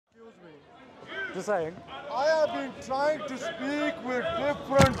Just saying. I have been trying to speak with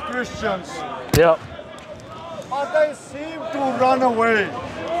different Christians, Yeah. but they seem to run away.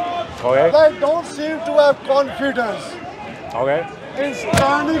 Okay. They don't seem to have confidence Okay. in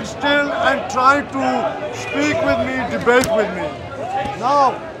standing still and trying to speak with me, debate with me.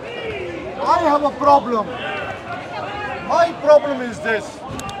 Now, I have a problem. My problem is this,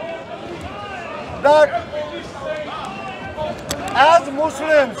 that as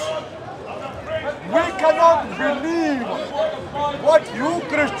Muslims, we cannot believe what you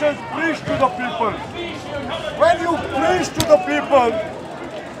Christians preach to the people. When you preach to the people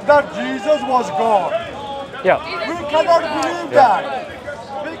that Jesus was God, Yeah. we cannot believe that.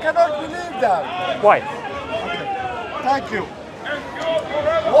 We cannot believe that. Why? Thank you.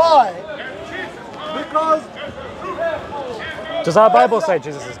 Why? Because Does our Bible say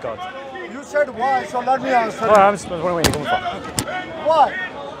Jesus is God? you said why, so let me answer. Well, I'm just wondering where you're coming from. Why?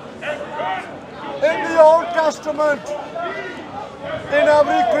 In the Old Testament, in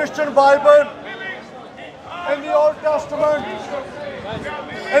every Christian Bible, in the Old Testament,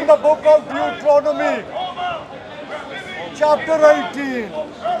 in the book of Deuteronomy, chapter 18,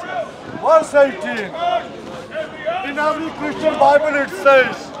 verse 18, in every Christian Bible it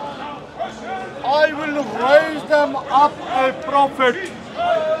says, I will raise them up a prophet.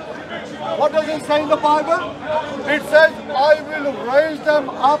 What does it say in the Bible? It says, I will raise them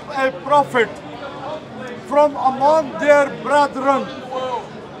up a prophet from among their brethren,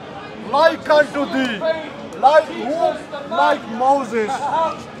 like unto thee. Like who? Like Moses.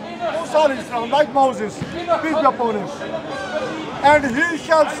 Sorry, like Moses. Peace be upon him. And he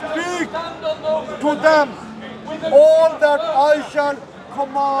shall speak to them all that I shall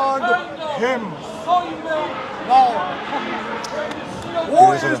command him. Now,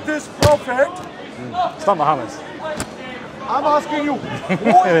 who is this prophet? It's not Muhammad. I'm asking you,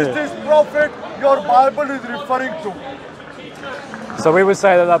 who is this prophet your Bible is referring to? So we would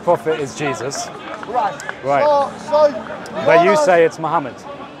say that that prophet is Jesus. Right. Right. So But you say it's Muhammad.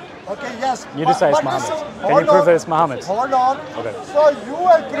 okay, yes. You just say it's Muhammad. Can you prove that it's Muhammad? Hold on. Okay. So you,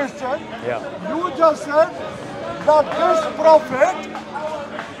 a Christian, Yeah. you just said that this prophet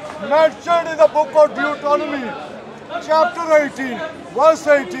mentioned in the book of Deuteronomy, chapter 18, verse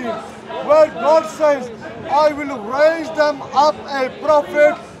 18, where God says, I will raise them up a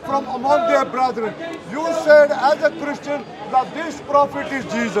prophet from among their brethren. You said as a Christian that this prophet is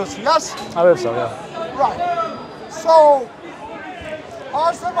Jesus, yes? I believe so, yeah. Right. So,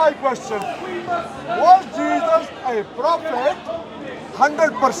 answer my question. Was Jesus a prophet?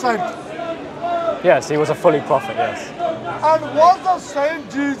 100%. Yes, he was a fully prophet, yes. And was the same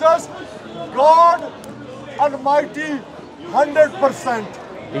Jesus God Almighty 100%?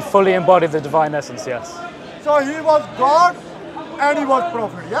 He fully embodied the divine essence, yes. So he was God and he was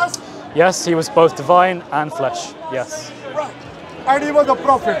prophet, yes? Yes, he was both divine and flesh, yes. Right. And he was a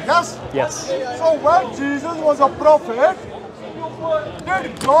prophet, yes? Yes. So when Jesus was a prophet,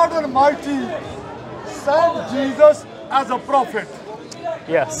 did God Almighty send Jesus as a prophet?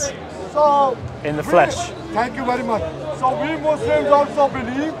 Yes, So in the flesh. Thank you very much. So we Muslims also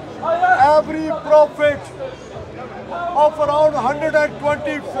believe every prophet of around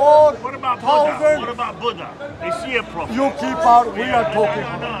 124,000. What about Buddha? What about Buddha? Is he a prophet? You keep out, we are talking.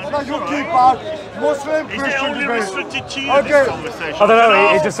 No, you keep out Muslim Is it Christian only debate. restricted to you, Okay. this conversation? I don't know, Can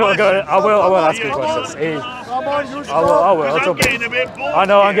he ask just sort of go, questions? I will ask you Yeah, questions. can I ask Come on, you I stop. will, I'll Because I'm jump getting in. a bit bored. I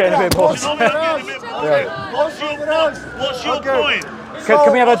know, I'm getting a bit bored. You know me, I'm getting a bit bored. Yeah. What's your Okay. point?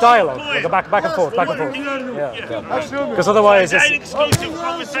 Can we have a dialogue? Point. Like a back and forth, back and What forth. do you- Yeah. Excuse me. Because otherwise It's it's... an exclusive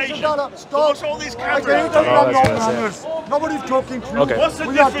conversation. Stop. What's all these cameras? Okay, you doing? don't have Oh, no that's good, manners. Nobody's talking to you. Okay. What's the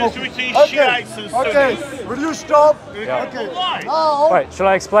We are difference talking. between Okay. Shiites and Sunnis? Okay, will you stop? Yeah. Okay. Why? Now, Right, shall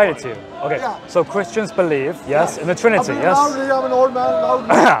I explain it to you? Okay, Yeah. so Christians believe, yes, in the Trinity, I'm yes? loudly, I'm an old man,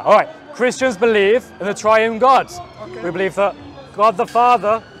 loudly. All right, Christians believe in the triune God. We believe that God the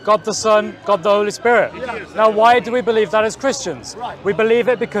Father, God the Son, God the Holy Spirit. Now, why do we believe that as Christians? Right. We believe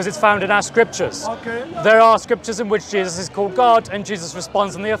it because it's found in our scriptures. Okay. There are scriptures in which Jesus is called God and Jesus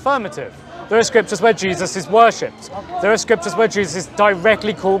responds in the affirmative. There are scriptures where Jesus is worshipped. There are scriptures where Jesus is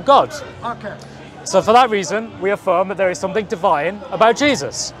directly called God. Okay. So for that reason, we affirm that there is something divine about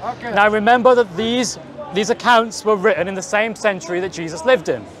Jesus. Okay. Now remember that these accounts were written in the same century that Jesus lived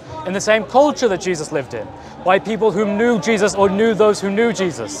in the same culture that Jesus lived in, by people who knew Jesus or knew those who knew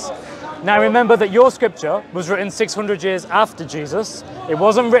Jesus. Now remember that your scripture was written 600 years after Jesus. It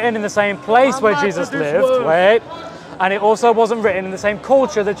wasn't written in the same place where back to Jesus this lived, word. wait, and it also wasn't written in the same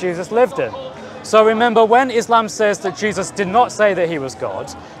culture that Jesus lived in. So remember, when Islam says that Jesus did not say that he was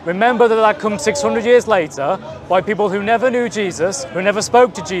God, remember that that comes 600 years later by people who never knew Jesus, who never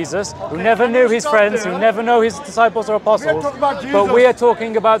spoke to Jesus, who never knew his friends, who never know his disciples or apostles. But we are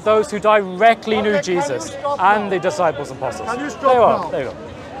talking about those who directly knew Jesus and the disciples and apostles. Can you stop now? There you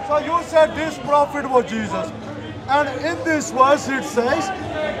go. So you said this prophet was Jesus. And in this verse it says,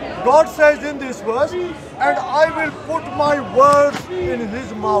 God says in this verse, and I will put my words in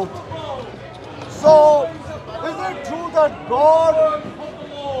his mouth. So, is it true that God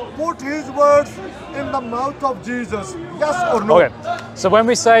put his words in the mouth of Jesus? Yes or no? Okay, so when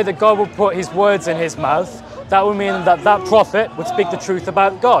we say that God will put his words in his mouth, that would mean that that prophet would speak the truth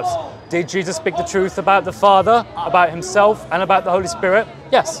about God. Did Jesus speak the truth about the Father, about himself, and about the Holy Spirit?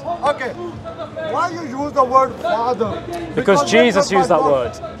 Yes. Okay. Why you use the word Father? Because Jesus used that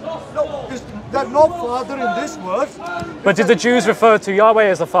word. No, there's no Father in this verse. But did the Jews refer to Yahweh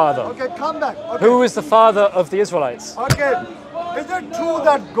as the Father? Okay, come back. Okay. Who is the Father of the Israelites? Okay. Is it true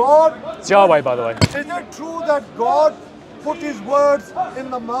that God... It's Yahweh, by the way. Is it true that God put his words in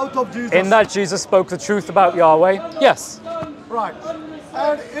the mouth of Jesus? In that Jesus spoke the truth about Yahweh? Yes. Right.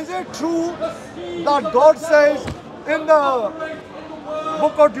 And is it true that God says in the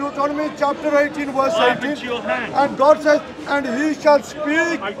book of Deuteronomy chapter 18 verse 18, and God says, and he shall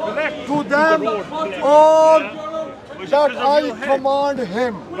speak to them all that I command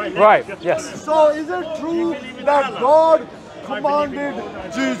him. Right, yes. So is it true that God commanded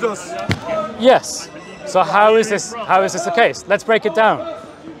Jesus? Yes. So how is this the case? Let's break it down.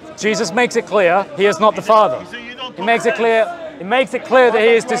 Jesus makes it clear he is not the Father. He makes it clear that he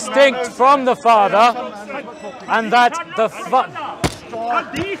is distinct from the Father, and that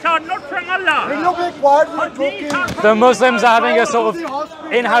These are not from Allah. Will you be quiet? We're talking. the Muslims are having a sort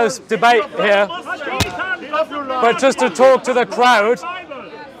of in-house debate here. But just to talk to the crowd,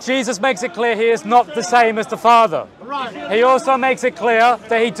 Jesus makes it clear he is not the same as the Father. He also makes it clear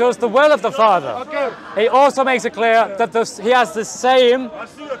that he does the will of the Father. He also makes it clear that he has the same,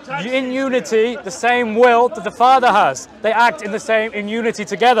 in unity, the same will that the Father has. They act in unity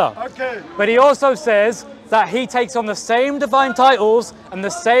together. But he also says that he takes on the same divine titles and the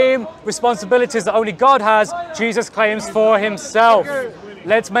same responsibilities that only God has, Jesus claims for himself.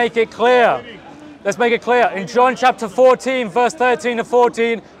 Let's make it clear. Let's make it clear. In John chapter 14, verse 13 to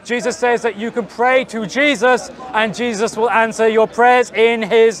 14, Jesus says that you can pray to Jesus and Jesus will answer your prayers in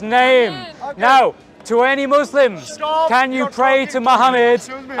his name. Now, to any Muslims, can you pray to Muhammad,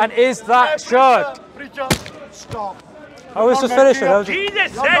 and is that shirk? Stop. I was just finishing.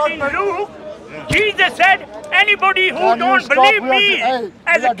 Jesus said in Luke, Jesus said, anybody who don't believe me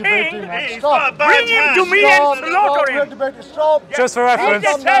as a king, bring him to me and slaughter him. Just for reference,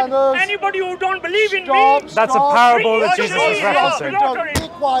 Jesus said, anybody who don't believe in me, that's a parable that Jesus was referencing.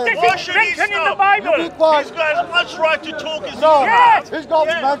 this is mentioned in the Bible. He's got as much right to talk as Yes. He's got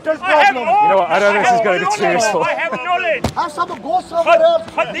mental I have problems. all, You know what, I don't think this is going to be too knowledge. useful. I have knowledge. Have someone go somewhere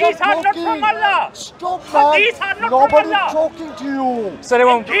else. But these are not from Allah. Stop, man. These are not from Nobody's Allah. talking to you. Does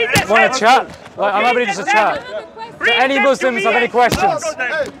anyone Jesus want to said- chat? Like, I'm happy to just chat. Bring Any them to Muslims me have any and questions?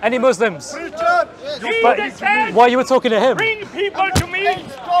 slaughter them. Any Muslims? But Jesus said, while you were talking to him, bring people to me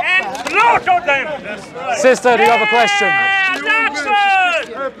and slaughter them. sister, do you have a question? Allah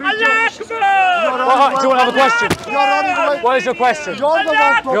Akbar! Allah Akbar! Well, do you have a question? You're running away. What is your question? You're the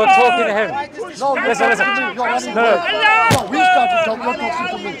one talking. You're talking to him. No, Listen, listen. You're running No, away. no. No, we started talking. You're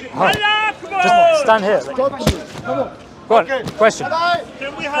talking to me. Allah Akbar! Just stand here. Talk to me. Come on. Go on, question.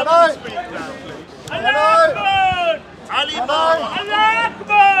 Can we have Can him speak now, please? Allah Akbar! Ali Baba. Allah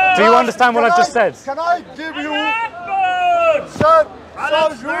Akbar! Do you understand what I've just said? Can I give you, Allah Akbar! sir,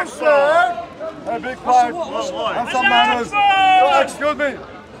 you said, hey, be quiet, have some manners. No, excuse me.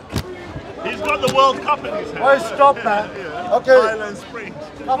 He's got the World Cup in his hand. Wait, stop, man. Okay, Highland Springs.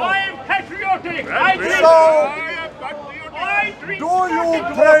 come I on. am patriotic. I drink. So, I am patriotic. I drink. do you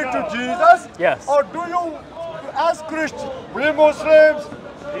pray to Jesus? Yes. Or do you, as Christians, we Muslims,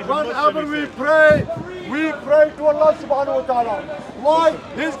 whenever we pray to Allah subhanahu wa ta'ala. Why?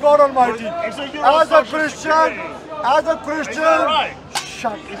 He's God Almighty. As a Christian,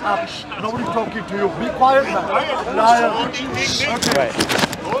 shut up. Nobody's talking to you. Be quiet, man. Liar. Right.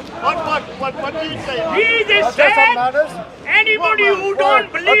 What do you say? Jesus That's some said, manners. anybody who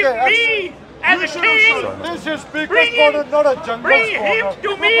don't believe me as a king, This is speaker's Bring corner, him- not a jungle bring corner. him to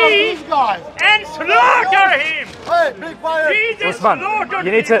Look me. at these guys. and slaughter him. Hey, be quiet. Jesus Usman, slaughtered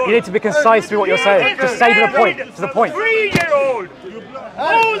you need to be concise with what you're saying. Just say to the point. To the point. 3-year-old.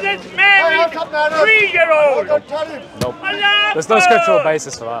 Moses Hey, married have some manners. 3-year-old. Don't tell him. Nope. Allah There's no Akbar. scriptural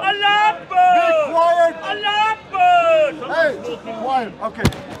basis for that. Allah Be Akbar. quiet. Allah Akbar. Hey, be quiet. Okay.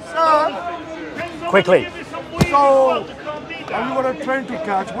 Sir, Quickly. So, are you going to train to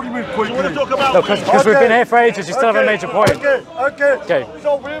catch? What do you mean quickly? You want to talk about No, because we've been here for ages, you still haven't made your point. Okay.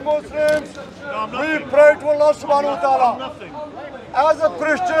 So we Muslims, we pray to Allah subhanahu wa ta'ala. As a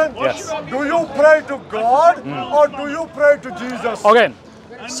Christian, Yes. do you pray to God or do you pray to Jesus? Okay,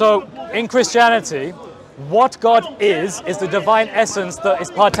 so in Christianity, what God is the divine essence that is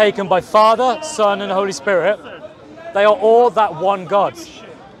partaken by Father, Son, and Holy Spirit. They are all that one God.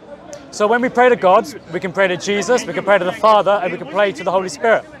 So when we pray to God, we can pray to Jesus, we can pray to the Father, and we can pray to the Holy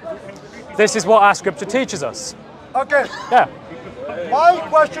Spirit. This is what our scripture teaches us. Okay. Yeah, My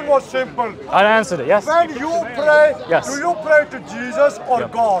question was simple. I answered it, yes? When you pray, Yes. do you pray to Jesus or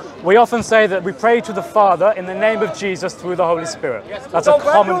God? We often say that we pray to the Father in the name of Jesus through the Holy Spirit. That's So a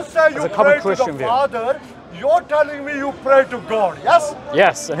common, when you say you that's a common pray to Christian the view. Father, you're telling me you pray to God, yes?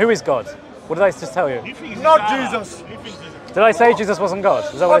 Yes, and who is God? What did I just tell you? Not Jesus. Did I say Jesus wasn't God?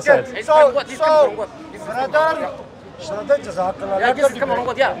 Is that what I said? So, brother, Jazakallah. Let the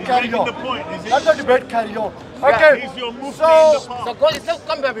debate carry on. the point, is it? Let the debate carry on. Okay, He's your Mufti in the so past. So God is not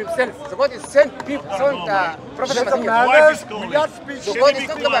come by himself. So God is sent people, sent Prophet there's a Muhammad. manners, calling. we are So speaking. God is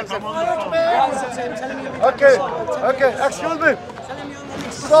not come by himself. Okay, excuse me.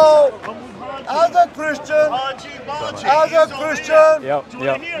 So, as a Christian, Yep.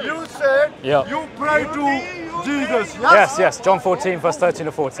 you said Yep. you pray to Jesus, yes? Yes, John 14, verse 13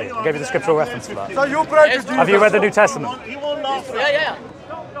 to 14. I gave you the scriptural reference for that. So you pray to Jesus. Have you read the New Testament? He won't laugh. Yeah.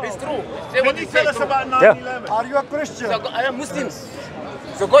 It's true. Say what Can you he tell said. us about Yeah. 9/11? Are you a Christian? So I am Muslims.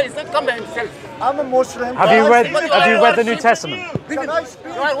 So God is not come by himself. I'm a Muslim. Have you read the New Testament? People, Can I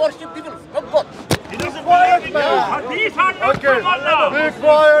speak? you are worship people, not God. He doesn't Quiet, believe in you. man. These are not Okay, from Allah. be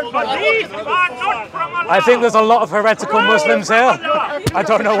quiet. These are not from Allah. I think there's a lot of heretical Muslims here. I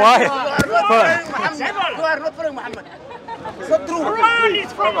don't know why. But Muhammad. You are not from Muhammad. It's not true. Quran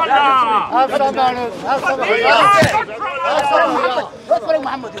is from Allah. Have some manners. Have some These hayah. are not from Allah. Not from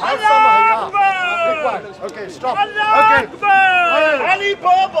Muhammad. Have some hayah. Be Akbar. quiet. Okay, stop. Allah Okay, Akbar. Ali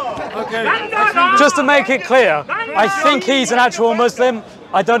Baba. okay. just to make it clear, I think he's an actual Muslim.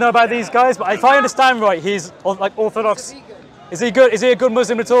 I don't know about these guys, but if I understand right, he's like Orthodox. Is he good? Is he a good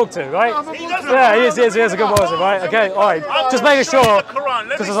Muslim to talk to, right? Yeah, he is a good Muslim, right? Okay, all right. Just making sure,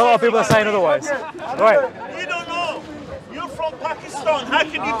 because there's a lot of people that are saying otherwise. Right. You don't know. You're from Pakistan. How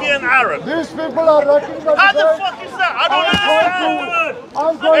can you be an Arab? These people are wrecking the How the debate. fuck is that? I don't understand.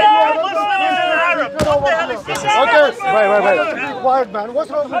 I'm going Every to Muslim is an Arab. What the hell is this? Okay. Wait. Be quiet, man. What's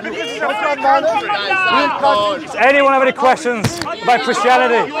wrong with you? What's your manners? Does anyone have any questions about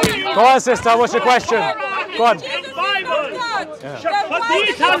Christianity? Go on, sister. What's your question? Go on. Bible. But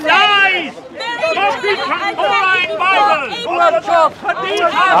these are lies. Copied from Quran and Bible. But these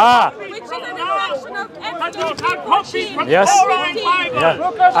are Which is an inflection of everything. copied from Yes. Quran and Bible.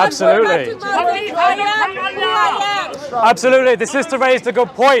 Yeah, absolutely. Absolutely. The sister raised a good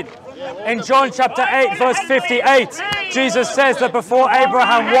point. In John chapter 8, verse 58, Jesus says that before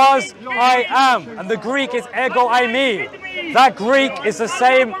Abraham was, I am. And the Greek is ego eimi. That Greek is the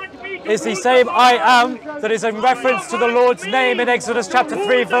same I am that is in reference to the Lord's name in Exodus chapter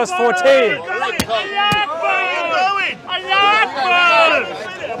 3, verse 14.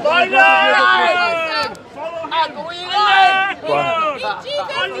 Going.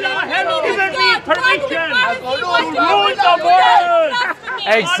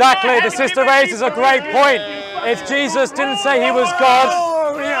 Exactly. The sister raises a great point. If Jesus didn't say he was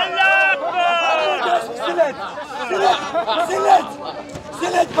God,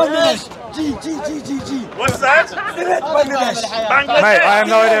 What's that? Bangladesh. mate, I have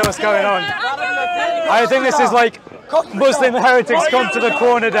no idea what's going on. I think this is like Muslim heretics come to the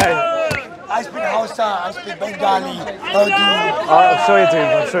corner day. I speak Hausa, I speak Bengali, Urdu. I'm sure you do.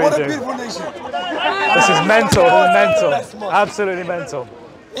 I'm sure What a you do. beautiful nation. This is mental. This is mental. Absolutely mental.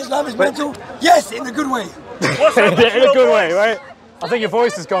 Islam is mental? Yes, in a good way. In a good way, right? I think your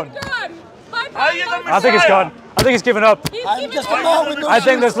voice is gone. I think it's gone. I think it's given up. I'm just a man with no I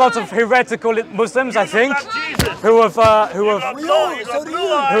think there's lots of heretical Muslims, I think, who have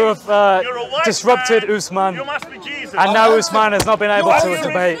disrupted Usman, You must be Jesus. and now Usman has not been able to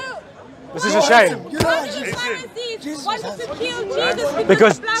debate. This is a shame. You know Jesus.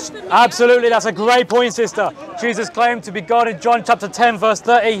 Because absolutely, that's a great point, sister. Jesus claimed to be God in John chapter 10, verse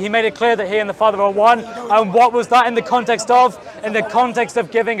 30. He made it clear that he and the Father are one. And what was that in the context of? In the context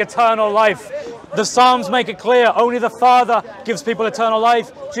of giving eternal life. The Psalms make it clear, only the Father gives people eternal life.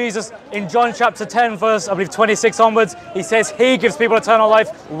 Jesus, in John chapter 10, verse, I believe 26 onwards, he says he gives people eternal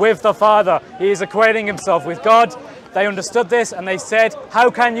life with the Father. He is equating himself with God. They understood this and they said, how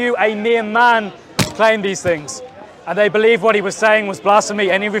can you, a mere man, claim these things? And they believed what he was saying was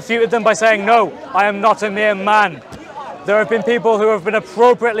blasphemy, and he refuted them by saying, no, I am not a mere man. There have been people who have been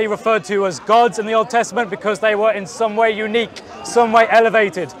appropriately referred to as gods in the Old Testament because they were in some way unique, some way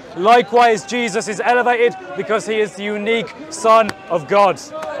elevated. Likewise, Jesus is elevated because he is the unique Son of God.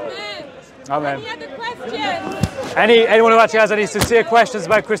 Amen. Any other questions? Anyone who actually has any sincere questions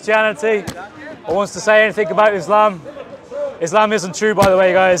about Christianity or wants to say anything about Islam? Islam isn't true, by the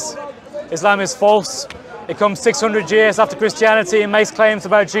way, guys. Islam is false. It comes 600 years after Christianity and makes claims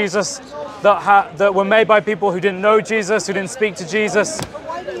about Jesus that were made by people who didn't know Jesus, who didn't speak to Jesus,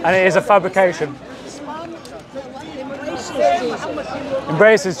 and it is a fabrication.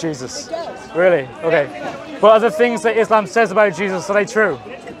 Embraces Jesus. Really? Okay. But are the things that Islam says about Jesus, are they true?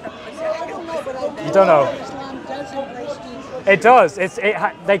 You don't know. It does.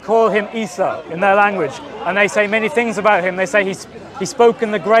 They call him Isa in their language, and they say many things about him. They say he spoke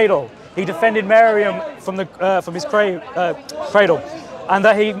in the cradle. He defended Miriam from his cradle, and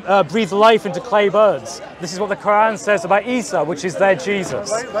that he breathed life into clay birds. This is what the Quran says about Isa, which is their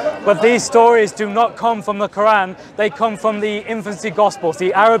Jesus. But these stories do not come from the Quran. They come from the infancy Gospels.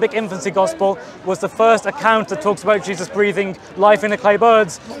 The Arabic infancy Gospel was the first account that talks about Jesus breathing life into clay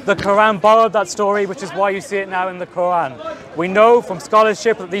birds. The Quran borrowed that story, which is why you see it now in the Quran. We know from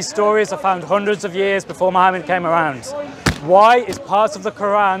scholarship that these stories are found hundreds of years before Muhammad came around. Why is parts of the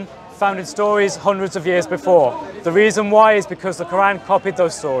Quran found in stories hundreds of years before? The reason why is because the Quran copied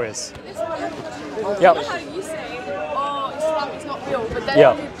those stories. Yeah. How you say, oh, Islam is not real, but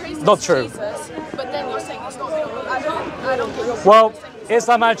then you praise not true. Jesus, but then you're saying it's not real. I don't get your Well,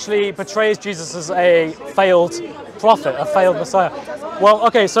 Islam actually portrays Jesus as a failed prophet, a failed Messiah. Well,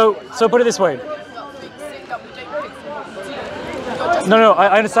 okay, so put it this way. No,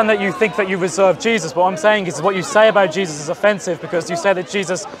 I understand that you think that you reserve Jesus, but what I'm saying is what you say about Jesus is offensive because you say that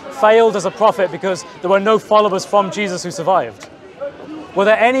Jesus failed as a prophet because there were no followers from Jesus who survived. Were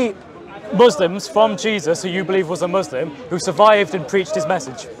there any Muslims from Jesus who you believe was a Muslim who survived and preached his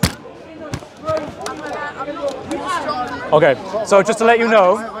message? Okay, so just to let you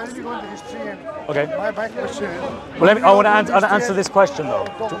know. Okay. Well, I want to answer this question though.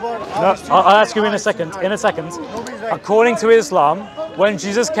 No, I'll ask you in a second. According to Islam, when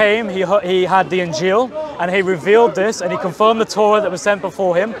Jesus came, he had the Injil, and he revealed this, and he confirmed the Torah that was sent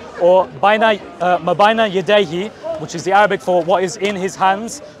before him, or Mabaina Yadehi, which is the Arabic for what is in his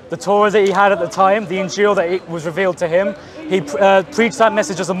hands. The Torah that he had at the time, the Injil that it was revealed to him. He preached that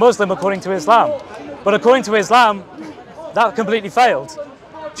message as a Muslim according to Islam. But according to Islam, that completely failed.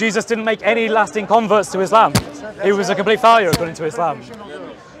 Jesus didn't make any lasting converts to Islam. He was a complete failure according to Islam.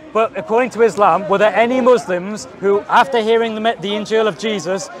 But according to Islam, were there any Muslims who, after hearing the Injil of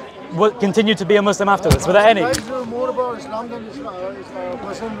Jesus, continued to be a Muslim afterwards? Were there any? More about Islam than this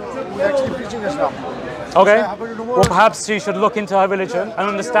person who is actually preaching Islam. Okay. Well, perhaps you should look into her religion and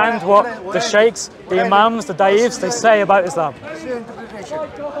understand what the sheikhs, the imams, the daifs, they say about Islam.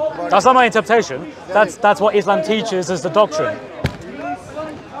 That's not my interpretation. That's what Islam teaches as the doctrine.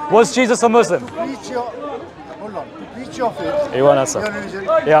 Was Jesus a Muslim? To preach your faith, You won't answer. your religion,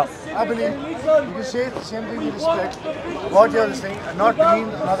 Yeah. I believe you can say the same thing with respect, what you're saying, and not bring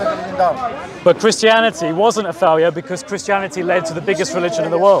another religion down. But Christianity wasn't a failure because Christianity led to the biggest religion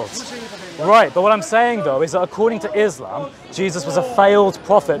in the world. Right, but what I'm saying though is that according to Islam, Jesus was a failed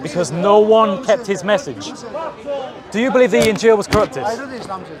prophet because no one kept his message. Do you believe the Injil was corrupted? I don't think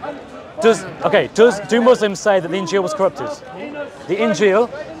Islam says. Do Muslims say that the Injil was corrupted? The Injil,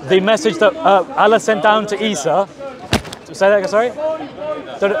 the message that Allah sent down to Isa, say that again, sorry?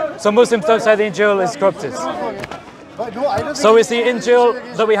 So Muslims don't say the Injil is corrupted. But no, I don't So think is the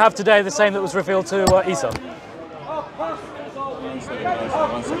Injil that we have today the same that was revealed to Isa?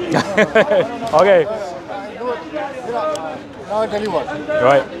 Okay. Now I'll tell you what.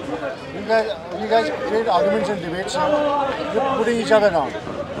 Right. You guys create arguments and debates. You're putting each other down.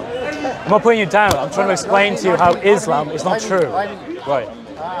 I'm not putting you down. I'm trying to explain to you how Islam is not true. Right.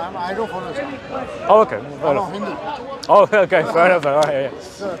 I don't follow Islam. Oh, okay. Fair I'm enough. Hindu. Oh, okay. Fair enough. All right.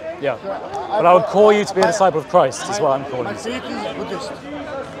 Yeah. But I would call you to be a disciple of Christ, is what I'm calling My you. faith is Buddhist.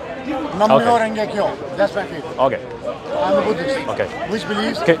 Okay. That's my faith. Okay. I'm a Buddhist. Okay. Which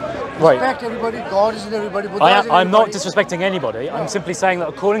believes Right. respect everybody, God is in everybody, Buddha is in I'm not everybody. disrespecting anybody. I'm simply saying that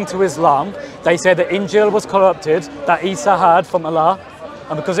according to Islam, they say that Injil was corrupted, that Isa had from Allah,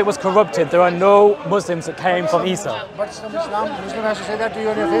 and because it was corrupted, there are no Muslims that came from Isa. But Muslim has to say that to you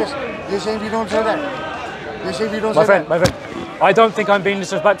on your face. They're saying we don't say that. They say we don't My say friend, that. my friend, I don't think I'm being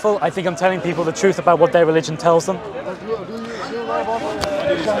disrespectful. I think I'm telling people the truth about what their religion tells them. But do you say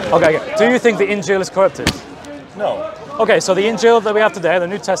about Okay. Do you think the Injil is corrupted? No. Okay, so the Injil that we have today, the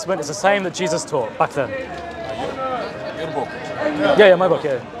New Testament, is the same that Jesus taught back then. Yeah, my book,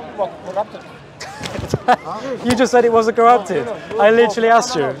 yeah. Corrupted. You just said it wasn't corrupted. I literally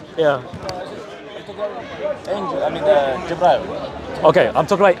asked you. Yeah. Angel, I mean, Jibril. Okay, I'm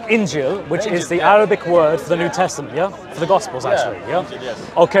talking about Injil, which is the Arabic word for the New Testament, yeah? For the Gospels, actually, yeah?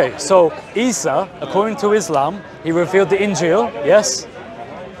 Okay, so Isa, according to Islam, he revealed the Injil, yes?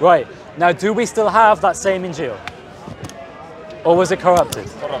 Right. Now, do we still have that same Injil? Or was it corrupted?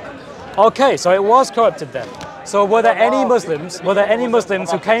 Okay, so it was corrupted then. So were there any Muslims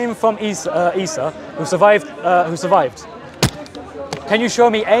who came from Isa who survived? Can you show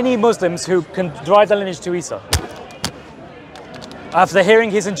me any Muslims who can derive their lineage to Isa? After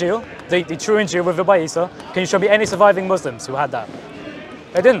hearing his Injil, the true Injil revealed by Isa, can you show me any surviving Muslims who had that?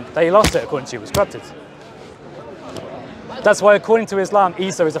 They didn't. They lost it according to you. It was corrupted. That's why, according to Islam,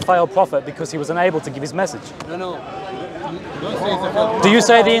 Isa is a failed prophet because he was unable to give his message. No. Don't say it's a failed Do you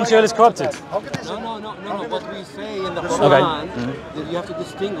say the Injil is corrupted? No. What we say in the Quran, that you have to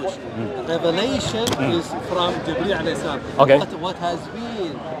distinguish. Revelation is from Jibreel alayhi salam. Okay. What has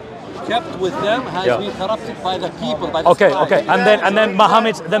been kept with them has been corrupted by the people, by the Okay. scribes. And then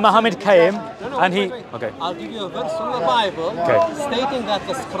Muhammad came and he. Wait. Okay. I'll give you a verse from the Bible stating that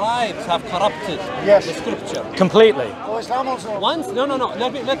the scribes have corrupted the scripture. Completely. Oh, Islam also. Once, no.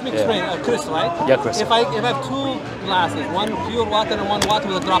 Let me explain, Chris, right? Yeah, Chris. If I have two glasses, one pure water and one water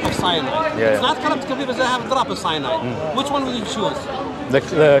with a drop of cyanide, it's not corrupt completely because I have a drop of cyanide. Which one will you choose?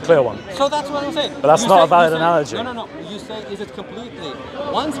 The clear one. So that's what I'm saying. But that's not a valid analogy. No. You say, is it completely?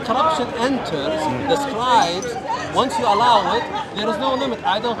 Once corruption enters, the scribes, once you allow it, there is no limit.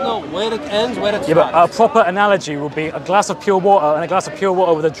 I don't know where it ends, where it starts. But a proper analogy would be a glass of pure water and a glass of pure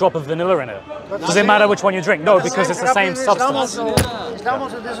water with a drop of vanilla in it. Does it matter which one you drink? No, because it's the same substance. Islam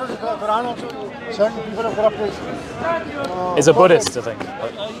also, this was Quran also. Certain people are corrupted. It's a Buddhist, I think.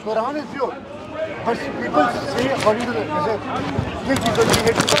 Quran is pure. But people say according to this people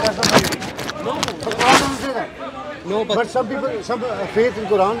hate to that's not right. No. The Quran doesn't say that. No, But some people, some faith in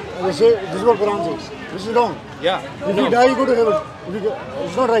Quran, they say this is what Quran says. This is wrong. Yeah. If you die, you go to heaven.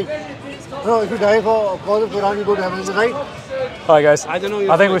 It's not right. No, if you die for cause of Quran, you go to heaven. Is it right? All right, guys. I don't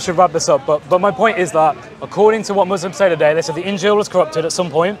know. I think we should wrap this up. But my point is that according to what Muslims say today, they said the Injil was corrupted at some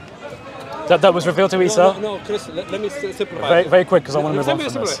point. That was revealed to Isa. No, Chris, let me simplify. Very quick, because I want to move on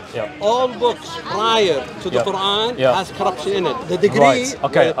from this. Yeah. All books prior to the Quran has corruption in it. The degree. Right.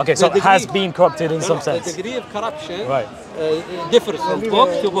 Okay. So it has been corrupted in some sense. The degree of corruption Right. differs from book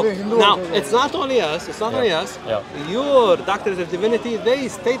to book. Now, it's not only us. Your doctors of divinity, they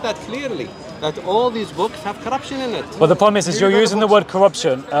state that clearly, that all these books have corruption in it. But the problem is you're using the word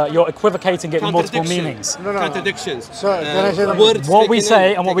corruption, you're equivocating it in multiple meanings. Contradictions. So, can I say that? Words What we taken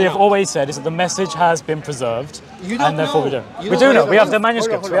say in, and what we have taken out. always said is that the message has been preserved, You don't and therefore know. we don't. You We don't do know. know. We have the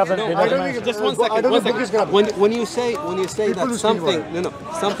manuscripts. We have the. No, we I have the don't manuscripts. just one I second. don't One think it's second. corrupt. When you say that will something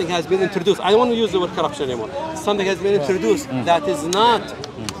something has been introduced. I don't want to use the word corruption anymore. Something has been introduced that is not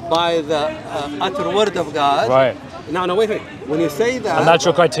by the utter word of God. Right. No, wait. When you say that, And that's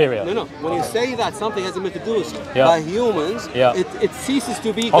your criteria. No. When you say that something has been introduced Yeah. by humans, Yeah. it ceases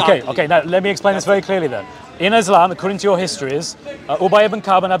to be godly. Okay. Now let me explain this very clearly then. In Islam, according to your histories, Ubay ibn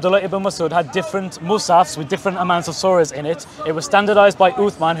Ka'b and Abdullah ibn Masud had different musafs with different amounts of surahs in it. It was standardized by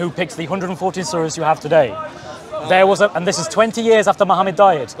Uthman, who picked the 114 surahs you have today. And this is 20 years after Muhammad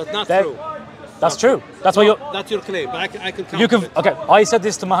died. But not true. That's true. That's what you're. That's your claim. But I can count You can. it. Okay, I said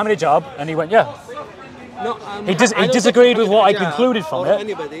this to Muhammad Hijab, and he went, yeah. No, He I don't disagreed think with what I Hijab concluded from or it.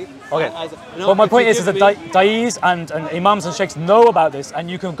 Anybody. Okay. No, But my if point you is that give me- da'is and imams and sheikhs know about this, and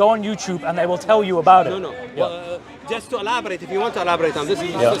you can go on YouTube and they will tell you about it. No. Yeah. Just to elaborate, if you want to elaborate on this,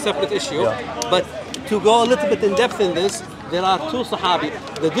 is Yeah. a separate issue. Yeah. But to go a little bit in depth in this, there are two Sahabi.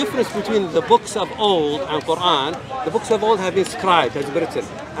 The difference between the books of old and Quran, the books of old have been scribed, has been written.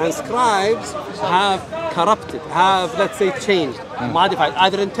 And scribes have corrupted, have, let's say, changed, modified,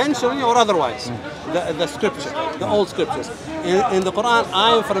 either intentionally or otherwise, the scripture, the old scriptures. In the Quran,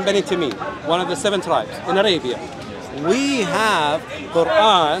 I am from Bani Tamim, one of the 7 tribes in Arabia. We have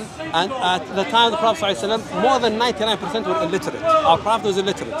Quran, and at the time of the Prophet ﷺ, more than 99% were illiterate. Our Prophet was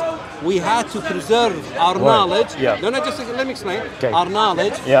illiterate. We had to preserve our knowledge. Yeah. No, just let me explain. Okay. Our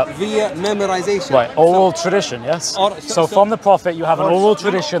knowledge via memorization. Right, oral tradition, yes? So from the Prophet, you have an oral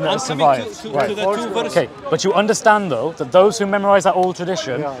tradition that has survived. To the two verses. Okay, but you understand though that those who memorize that oral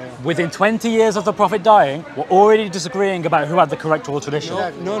tradition, within 20 years of the Prophet dying, were already disagreeing about who had the correct oral tradition.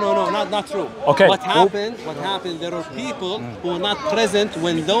 No, not true. Okay. What happened, there people who were not present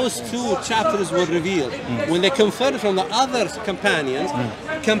when those two chapters were revealed. When they conferred from the other companions,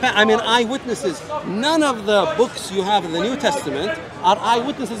 I mean eyewitnesses. None of the books you have in the New Testament are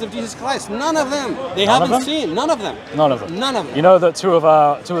eyewitnesses of Jesus Christ. None of them. They haven't seen. None of them. None of them. None of them. You know that two of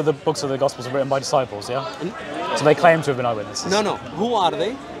the books of the Gospels are written by disciples, yeah? So they claim to have been eyewitnesses. No. Who are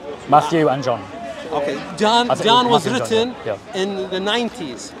they? Matthew and John. Okay, John was written yeah. in the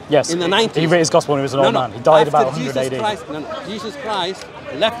 90s. Yes, in the 90s. He wrote his gospel when he was an old man. He died about 100 AD. Jesus Christ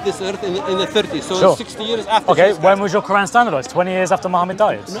left this earth in the 30s, so Sure. 60 years after. Okay, when was your Quran standardized? 20 years after Muhammad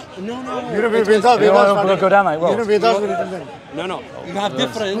died? No. You know, Vedas Go down that road. You know, Vedas were written then. No. You have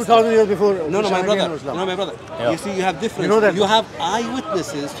difference. 2000 years before. No, my brother. Islam. No, my brother. Yeah. You see, you have difference. You know that. You have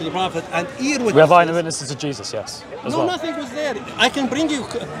eyewitnesses to the Prophet and earwitnesses. We have eyewitnesses to Jesus, yes, as well. Nothing was there. I can bring you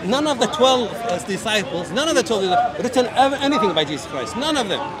none of the 12 disciples, none of the 12 written anything by Jesus Christ. None of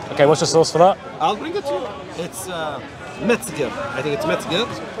them. Okay, what's your source for that? I'll bring it to you. It's Metzger. I think it's Metzger.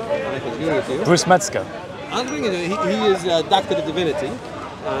 I can give it to you. Bruce Metzger. I'll bring it. He is a doctor of divinity,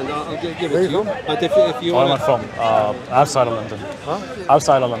 and I'll give it to you. But if you Where am I want, from? Outside of London. Huh?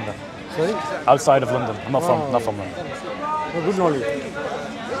 Outside of London. Sorry? Outside of London. I'm not from London. No, good knowledge.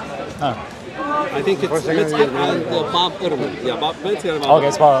 I think it's Metzger and Bob Ehrman. Yeah, Bob Metzger and Bob. Okay,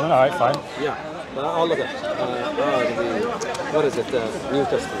 it's Barman. All right, fine. Yeah. I'll look at what is it? New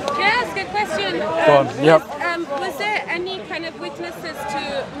Testament. Can I ask a question? Go on. Yep. Was there any kind of witnesses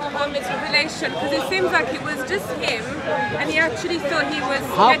to Muhammad's revelation? Because it seems like it was just him, and he actually thought he was.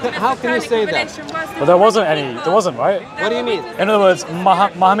 How can you say that? Well, there wasn't any. There wasn't, right? What do you mean? In other words,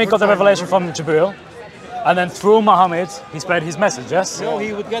 Muhammad got the revelation from Jibril, and then through Muhammad, he spread his message, yes? No,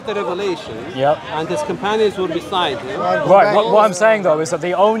 he would get the revelation. Yep. And his companions would beside him. Right, what I'm saying though is that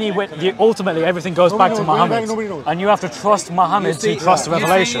ultimately everything goes back to Muhammad. And you have to trust Muhammad to trust the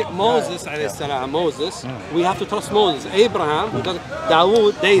revelation. You see, Moses, we have to trust Moses. Abraham,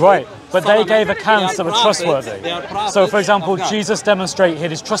 Dawood, David. Right, but they gave Solomon, accounts that were trustworthy. So for example, Jesus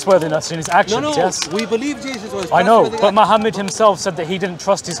demonstrated his trustworthiness in his actions, yes? We believe Jesus was I know, trustworthy. but Muhammad himself said that he didn't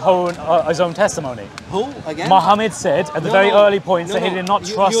trust his own testimony. Who, again? Muhammad said at the very early points that he did not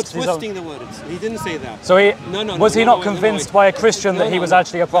trust You're his own. twisting the words. He didn't say that. So was he not convinced by a Christian that he was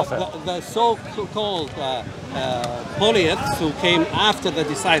actually a prophet? The so-called polytheists who came after the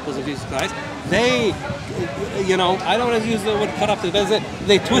disciples of Jesus Christ, they, I don't want to use the word corrupted, but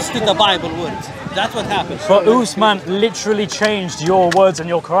they twisted the Bible words. That's what happened. But Usman literally changed your words in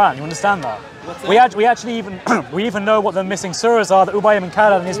your Quran. You understand that? We actually even know what the missing surahs are that Ubay ibn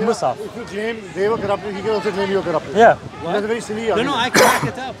Khalid in his Musaf. If you claim they were corrupted, he can also claim you were corrupted. Yeah. That's very silly. No, I can back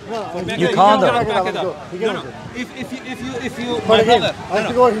it up. You can't back though. it up. No. If you, But my again, brother. I have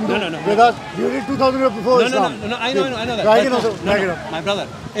to go Hindu. Vedas, you did 2000 years before Islam. No, I know that. I can also back it up. My brother,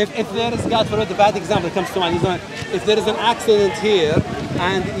 if there is, God forbid, the bad example that comes to mind, if there is an accident here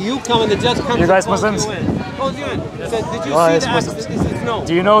and you come and the judge comes You guys and calls Muslims? you in, calls you in, said, did you Well, see it's the Muslims. accident? He says, no.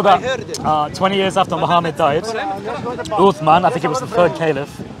 Do you know I heard it. that 20 years after Muhammad died, Uthman, I think it was the third caliph,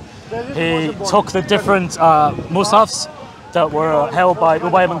 he took the different Musafs that were held by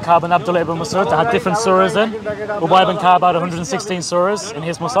Ubay ibn Ka'b and Abdullah ibn Mas'ud that had different surahs in. Ubay ibn Ka'b had 116 surahs in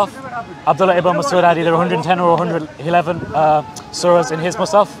his Musaf. Abdullah ibn Mas'ud had either 110 or 111 surahs in his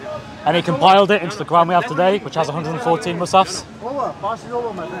Musaf. And he compiled it into the Quran we have today, which has 114 Musafs. Pass it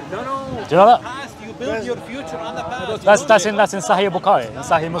over, my friend. No. Do you know that? Past, you build your future on the past. That's in Sahih Bukhari, in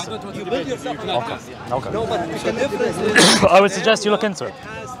Sahih Muslim. You build yourself on the past. Okay. No, but the difference is I would suggest you look into it. it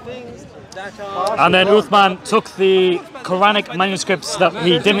has things that are... And then Uthman took the Quranic manuscripts that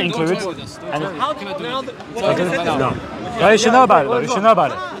he didn't include. And How can now... you should know about it though, you should know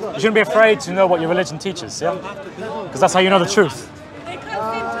about it. You shouldn't be afraid to know what your religion teaches, yeah? Because that's how you know the truth. They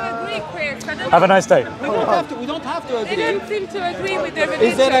can't seem to agree, Chris. Have a nice day. We don't have to They agree. don't seem to agree with their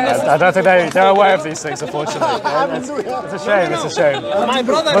religion. Is there a I don't think they're aware of these things, unfortunately. It's a shame, it's a shame. My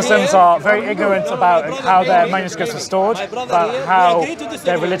brother Muslims here, are very ignorant about how their manuscripts were stored, about how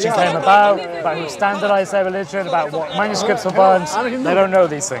their religion came about who standardized their religion, about what manuscripts were burned. They don't know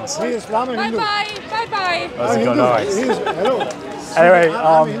these things. He is Islam and Hindu. Bye-bye. How's it going? All right. Hello. Anyway,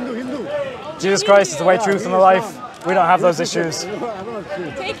 Hindu. Jesus Christ is the way, truth, and the life. We don't have those issues.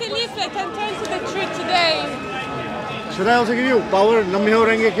 Take a leaflet and turn to the truth today. Should I also give you power nammi ho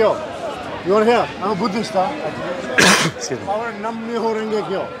renge kyo? You are here. I'm a Buddhist. Excuse me. Power nammi ho renge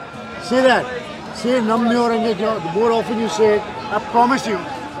kyo. Say that. Say nammi ho renge kyo. The more often you say it, I promise you,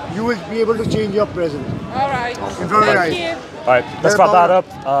 you will be able to change your present. All right. In front of your Thank eyes. you. All right, let's wrap that up.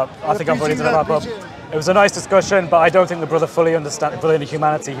 I think I'm ready to wrap up. It was a nice discussion, but I don't think the brother fully understands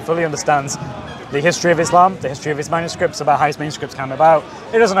humanity. He fully understands the history of Islam, the history of his manuscripts, about how his manuscripts came about.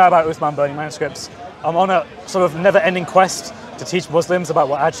 He doesn't know about Uthman burning manuscripts. I'm on a sort of never-ending quest to teach Muslims about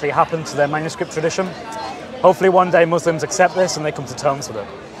what actually happened to their manuscript tradition. Hopefully one day Muslims accept this and they come to terms with it.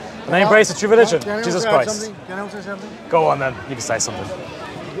 And they embrace the true religion, Jesus Christ. Can I say something? Go on then, you can say something.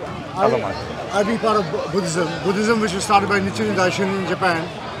 I don't mind. I'll be part of Buddhism. Buddhism, which was started by Nichiren Daishonin in Japan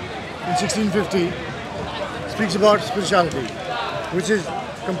in 1650, speaks about spirituality, which is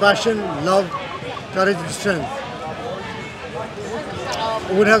compassion, love, courage, and strength.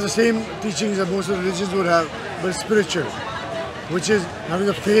 It would have the same teachings that most of the religions would have, but spiritual, which is having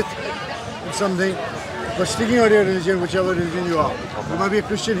a faith in something, but sticking out your religion, whichever religion you are. You might be a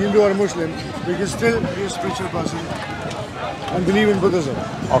Christian, Hindu, or a Muslim, but you can still be a spiritual person and believe in Buddhism.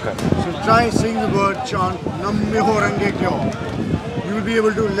 Okay. So try saying the word, chant, Nam Myoho Renge Kyo. You will be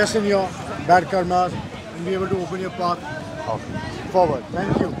able to lessen your bad karmas and be able to open your path forward.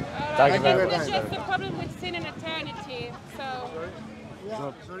 Thank you. Thank you very much. It's just the problem with sin and eternity. So.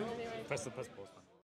 Yeah, sorry? Press the pause.